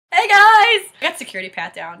security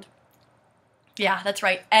pat down. Yeah, that's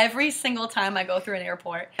right. Every single time I go through an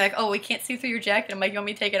airport, they're like, oh, we can't see through your jacket. I'm like, you want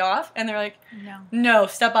me to take it off? And they're like, no,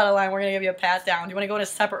 step out of line. We're going to give you a pat down. Do you want to go in a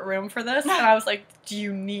separate room for this? And I was like, do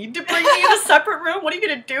you need to bring me in a separate room? What are you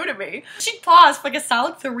going to do to me? She paused for like a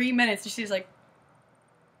solid 3 minutes, and she's like,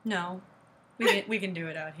 no, we can do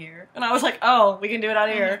it out here. And I was like, oh, we can do it out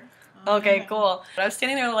here. Okay, cool. But I was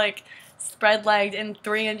standing there like spread-legged in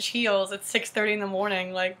 3-inch heels at 6:30 in the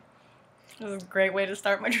morning, like, it was a great way to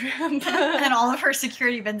start my trip. And all of her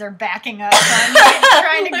security bins are backing up,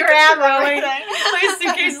 trying to grab everything. My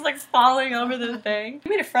suitcase is like falling over the thing. You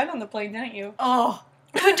made a friend on the plane, didn't you? Oh,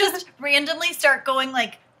 who would just randomly start going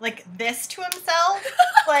like this to himself,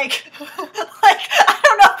 like I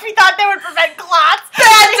don't know if he thought that would prevent clots.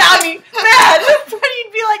 Bad, Tommy, bad. But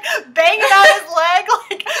he'd be like banging on his leg,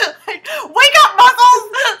 like wake up,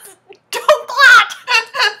 muscles, don't clot.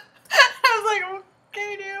 I was like,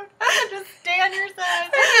 okay, dude, just stay on your side.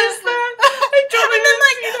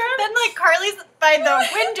 Then Carly's by the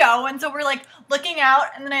window, and so we're like looking out,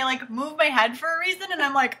 and then I like move my head for a reason, and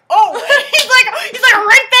I'm like, oh, he's like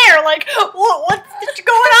right there, like what's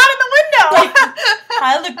going on in the window?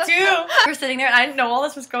 I look too. We're sitting there, and I didn't know all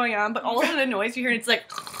this was going on, but all of a sudden a noise you hear, and it's like.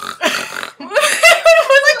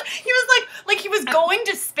 He was going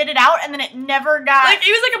to spit it out, and then it never got. Like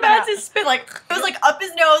he was like about to spit, like it was like up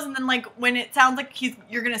his nose, and then like when it sounds like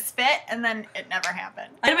you're gonna spit, and then it never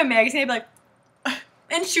happened. I'd have a magazine, I'd be like,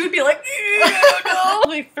 and she would be like, no.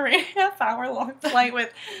 Like 3.5 hour long flight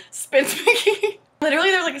with spit making.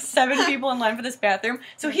 Literally, there's like 7 people in line for this bathroom.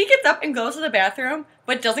 So he gets up and goes to the bathroom,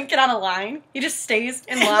 but doesn't get on a line. He just stays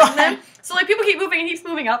in line then. So like people keep moving, and he's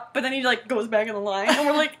moving up, but then he like goes back in the line, and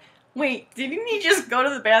we're like. Wait, didn't he just go to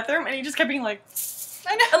the bathroom? And he just kept being like,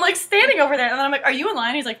 I know. And like standing over there. And then I'm like, are you in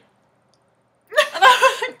line? He's like, and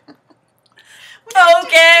I was like,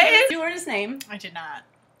 okay. Did you learn his name? I did not.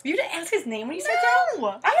 You didn't ask his name when you sat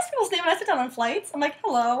down? I ask people's name when I sit down on flights. I'm like,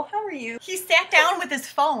 hello, how are you? He sat down with his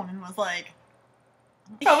phone and was like,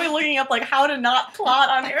 probably looking up like how to not plot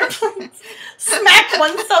on airplanes. Smack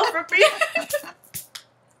oneself repeat.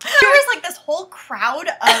 There was like this whole crowd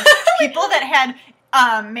of people that had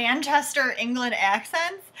Manchester, England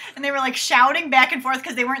accents, and they were like shouting back and forth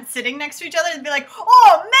because they weren't sitting next to each other. They'd be like,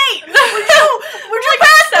 "Oh, mate, would you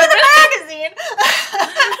pass me the magazine?"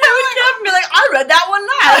 I would get up and be like, "I read that one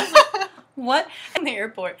last." What? In the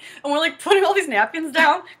airport, and we're like putting all these napkins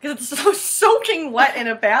down because it's so soaking wet in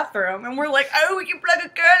a bathroom, and we're like, "Oh, we can plug a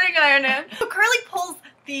curling iron in." So Curly pulls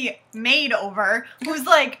the maid over, who's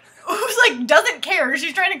like doesn't care.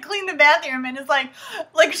 She's trying to clean the bathroom and is like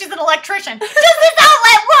she's an electrician. Does this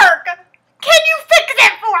outlet work? Can you fix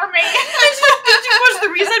it for me? Did you push the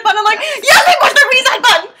reset button? I'm like, yes, I pushed the reset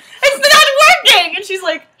button. It's not working. And she's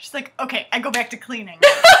like, okay, I go back to cleaning.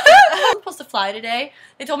 I'm supposed to fly today.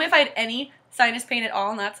 They told me if I had any sinus pain at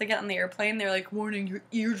all, not to get on the airplane, they're like, warning, your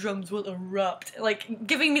eardrums will erupt. Like,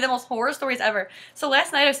 giving me the most horror stories ever. So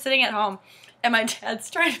last night I was sitting at home, and my dad's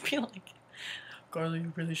trying to be like, Carly,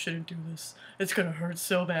 you really shouldn't do this. It's gonna hurt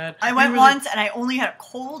so bad. I went once, and I only had a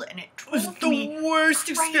cold, and it was the worst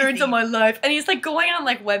experience of my life. And he's like going on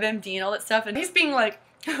like WebMD and all that stuff, and he's being like,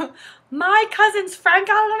 my cousin's friend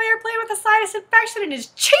got on an airplane with a sinus infection, and his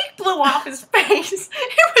cheek blew off his face.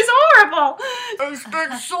 It was horrible. I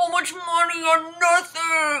spent so much money on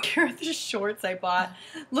nothing. Here are the shorts I bought.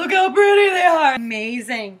 Look how pretty they are.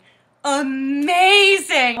 Amazing.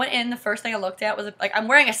 Amazing! I went in, the first thing I looked at was, like, I'm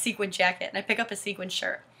wearing a sequin jacket, and I pick up a sequin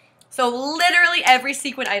shirt. So literally every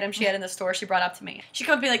sequin item she had in the store, she brought up to me. She'd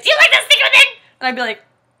come and be like, do you like this sequin thing? And I'd be like,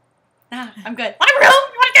 nah, I'm good. Want a room?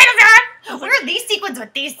 You want to try this on? Where are these sequins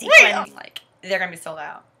with these sequins? Like, they're gonna be sold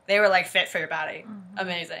out. They were, like, fit for your body.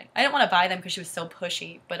 Amazing. I didn't want to buy them because she was so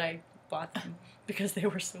pushy, but I bought them. Because they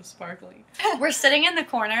were so sparkly. We're sitting in the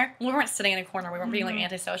corner. We weren't sitting in a corner. We weren't being like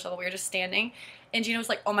antisocial. We were just standing. And Gina was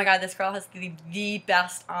like, oh my god, this girl has the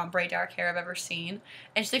best ombre dark hair I've ever seen.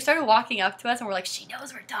 And she like started walking up to us and we're like, she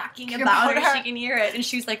knows we're talking about her. She can hear it. And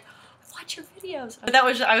she was like, I watch your videos. But that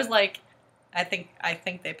was, I was like, I think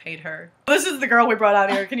they paid her. This is the girl we brought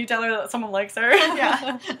out here. Can you tell her that someone likes her?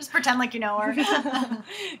 Yeah. Just pretend like you know her.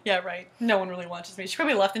 Yeah, right. No one really watches me. She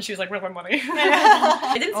probably left and she was like, where's my money?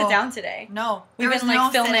 I didn't sit down today. No. We've been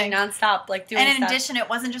like filming nonstop, like doing stuff. And in addition, it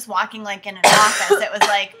wasn't just walking like in an office. It was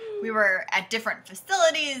like we were at different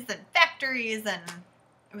facilities and factories, and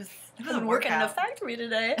it was working in a factory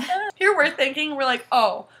today. Here we're thinking, we're like,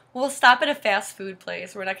 oh, we'll stop at a fast food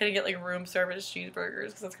place. We're not going to get, like, room service cheeseburgers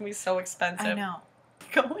because it's going to be so expensive. I know.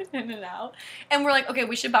 Going in and out. And we're like, okay,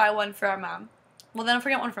 we should buy one for our mom. Well, then if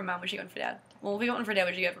we get one for mom, we should get one for dad. Well, if we get one for dad,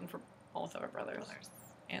 we should get one for both of our brothers.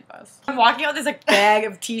 And us. I'm walking out with this like bag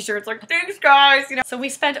of t-shirts, like, thanks guys, you know. So we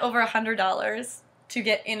spent over $100 to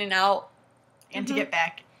get in and out. And to get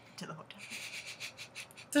back to the hotel.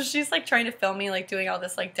 So she's like trying to film me like doing all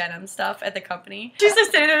this like denim stuff at the company. She's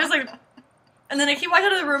just sitting there just like, and then I keep walking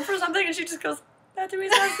out of the room for something and she just goes, Bathroom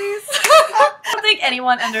Nazis. I don't think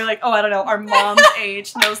anyone under like, oh, I don't know, our mom's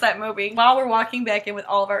age knows that movie. While we're walking back in with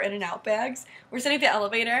all of our in and out bags, we're sitting at the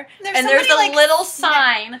elevator and there's a like, little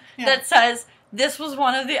sign that says, this was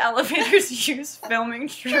one of the elevators used filming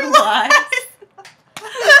True Lies.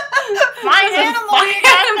 Fine animal, you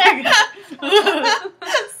got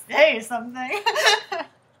there. Say something.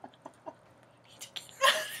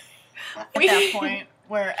 At that point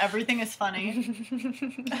where everything is funny.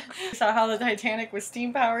 We saw how the Titanic was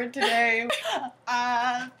steam powered today.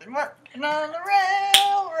 I've been working on the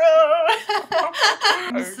railroad.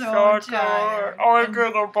 I'm so tired. I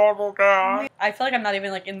get a bubble gum. I feel like I'm not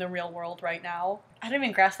even like in the real world right now. I don't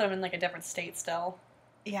even grasp that I'm in like a different state still.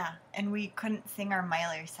 Yeah, and we couldn't sing our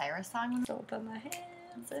Miley Cyrus song. So put my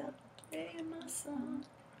hands up, play my song.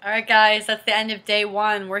 Alright guys, that's the end of day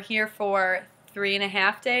 1. We're here for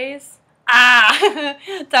 3.5 days.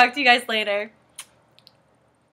 Talk to you guys later.